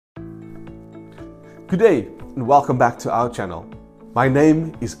Good day and welcome back to our channel. My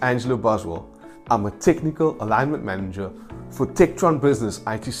name is Angelo Boswell. I'm a Technical Alignment Manager for Techtron Business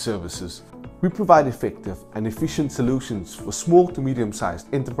IT Services. We provide effective and efficient solutions for small to medium-sized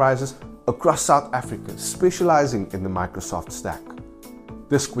enterprises across South Africa, specializing in the Microsoft stack.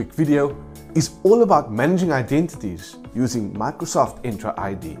 This quick video is all about managing identities using Microsoft Entra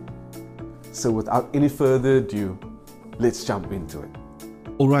ID. So without any further ado, let's jump into it.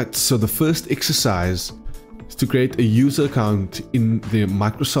 Alright, so the first exercise is to create a user account in the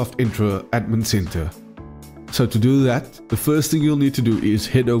Microsoft Entra Admin Center. So to do that, the first thing you'll need to do is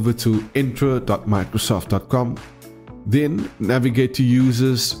head over to entra.microsoft.com, then navigate to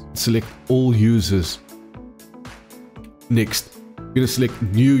users, select all users. Next, you're going to select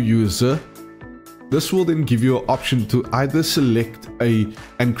new user. This will then give you an option to either select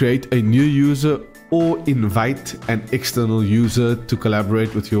and create a new user or invite an external user to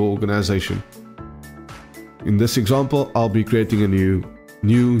collaborate with your organization. In this example, I'll be creating a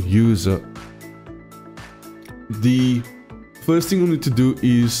new user. The first thing you'll need to do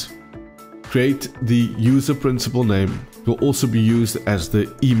is create the user principal name. It will also be used as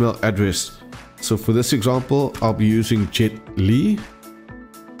the email address. So for this example, I'll be using Jet Lee.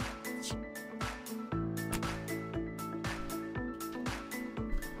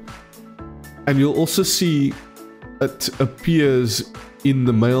 And you'll also see it appears in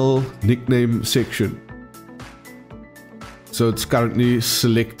the mail nickname section. So it's currently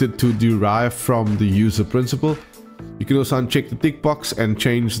selected to derive from the user principal. You can also uncheck the tick box and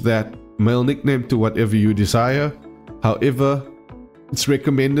change that mail nickname to whatever you desire. However, it's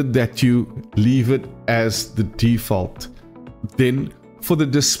recommended that you leave it as the default. Then for the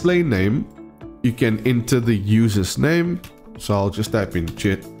display name, you can enter the user's name. So I'll just type in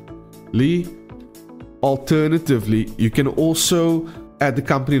Jet Lee. Alternatively, you can also add the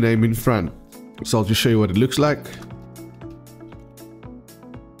company name in front. So I'll just show you what it looks like.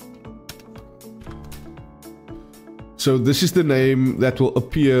 So this is the name that will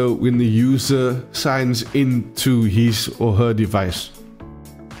appear when the user signs into his or her device.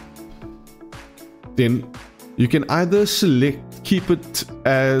 Then you can either keep it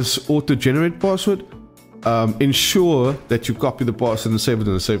as auto-generate password, ensure that you copy the password and save it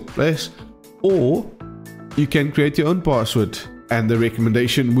in a safe place, or you can create your own password, and the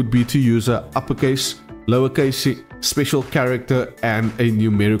recommendation would be to use a uppercase, lowercase, special character, and a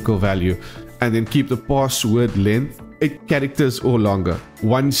numerical value, and then keep the password length 8 characters or longer.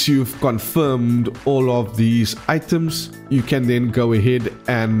 Once you've confirmed all of these items, you can then go ahead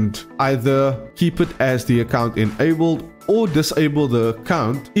and either keep it as the account enabled or disable the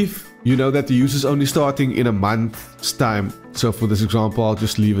account if you know that the user is only starting in a month's time. So for this example, I'll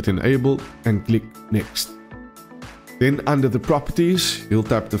just leave it enabled and click next. Then under the properties, you'll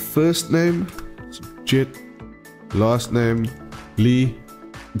type the first name, so Jet, last name, Lee.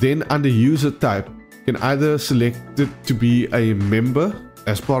 Then under user type, you can either select it to be a member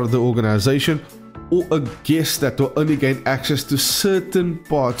as part of the organization or a guest that will only gain access to certain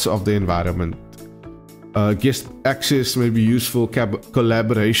parts of the environment. Guest access may be used for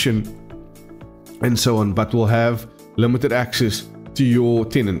collaboration and so on, but will have limited access to your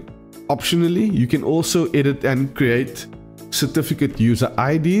tenant. Optionally, you can also edit and create certificate user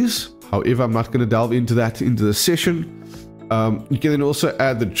IDs. However, I'm not going to delve into that into the session. You can then also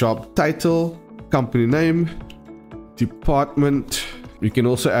add the job title, company name, department. You can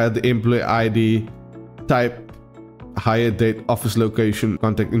also add the employee ID, type, hire date, office location,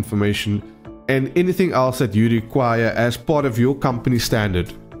 contact information, and anything else that you require as part of your company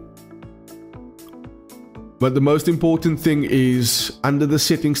standard. But the most important thing is under the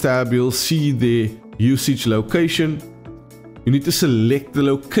settings tab, you'll see the usage location. You need to select the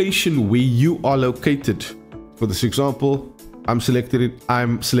location where you are located. For this example, I'm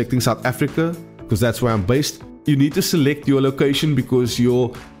selecting South Africa because that's where I'm based. You need to select your location because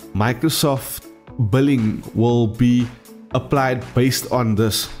your Microsoft billing will be applied based on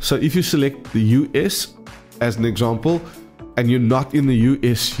this. So if you select the US as an example, and you're not in the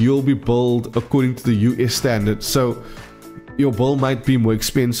US, you'll be billed according to the US standard. So your bill might be more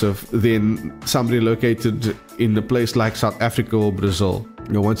expensive than somebody located in a place like South Africa or Brazil.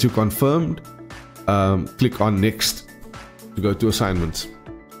 Now, once you're confirmed, click on next to go to assignments.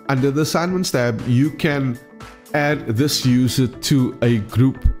 Under the assignments tab, you can add this user to a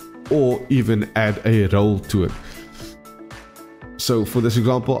group or even add a role to it. So for this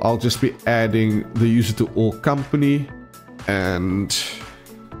example, I'll just be adding the user to all company and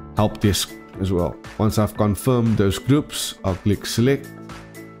help desk as well. Once I've confirmed those groups, I'll click select.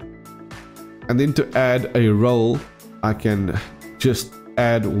 And then to add a role, I can just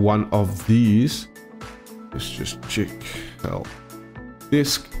add one of these let's just check help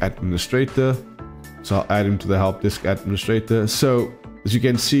desk administrator. So I'll add him to the help desk administrator. So as you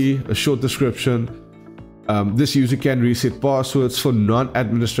can see, a short description. This user can reset passwords for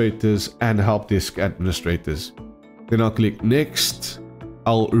non-administrators and help desk administrators. Then I'll click next.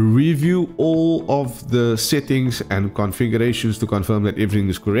 I'll review all of the settings and configurations to confirm that everything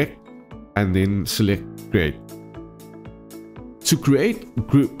is correct, and then select create. To create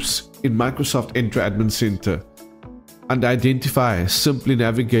groups in Microsoft Entra Admin Center, under identify, simply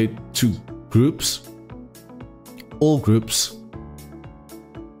navigate to groups, all groups,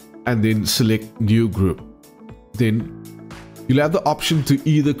 and then select new group. Then you'll have the option to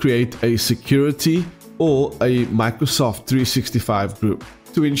either create a security or a Microsoft 365 group.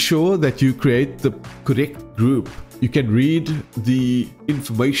 To ensure that you create the correct group, you can read the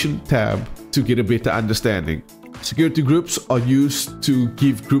information tab to get a better understanding. Security groups are used to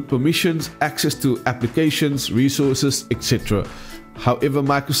give group permissions, access to applications, resources, etc. However,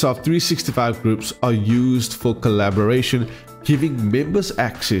 Microsoft 365 groups are used for collaboration, giving members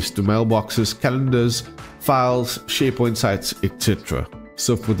access to mailboxes, calendars, files, SharePoint sites, etc.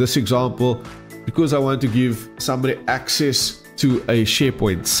 So for this example, because I want to give somebody access to a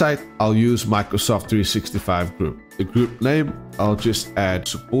SharePoint site, I'll use Microsoft 365 group. The group name, I'll just add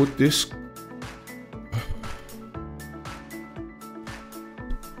support desk.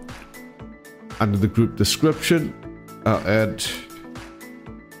 Under the group description, I'll add,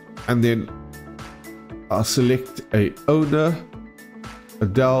 and then I'll select a owner.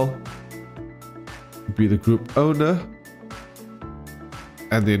 Adele be the group owner,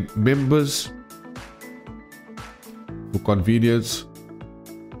 and then members. For convenience,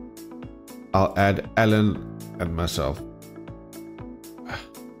 I'll add Alan and myself.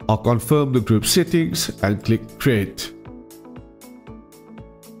 I'll confirm the group settings and click create.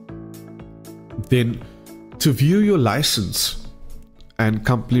 Then, to view your license and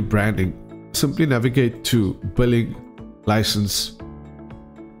company branding, simply navigate to billing, license,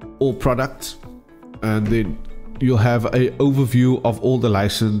 all products, and then you'll have an overview of all the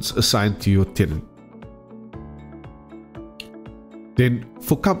license assigned to your tenant. Then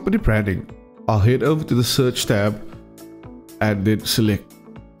for company branding, I'll head over to the search tab and then select,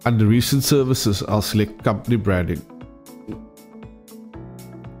 under recent services, I'll select company branding.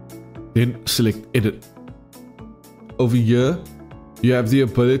 Then select edit. Over here, you have the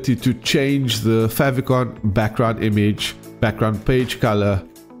ability to change the favicon background image, background page color.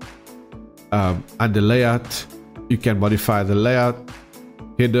 Under layout, you can modify the layout,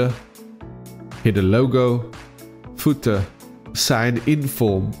 header logo, footer, sign in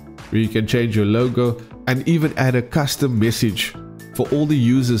form, where you can change your logo and even add a custom message for all the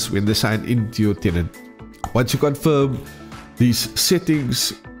users when they sign into your tenant. Once you confirm these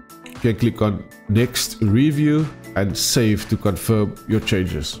settings, you can click on next, review, and save to confirm your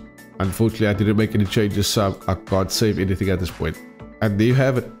changes. Unfortunately, I didn't make any changes, so I can't save anything at this point. And there you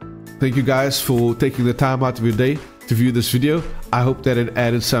have it. Thank you guys for taking the time out of your day to view this video. I hope that it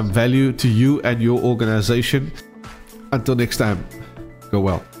added some value to you and your organization. Until next time, go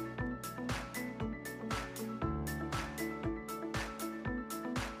well.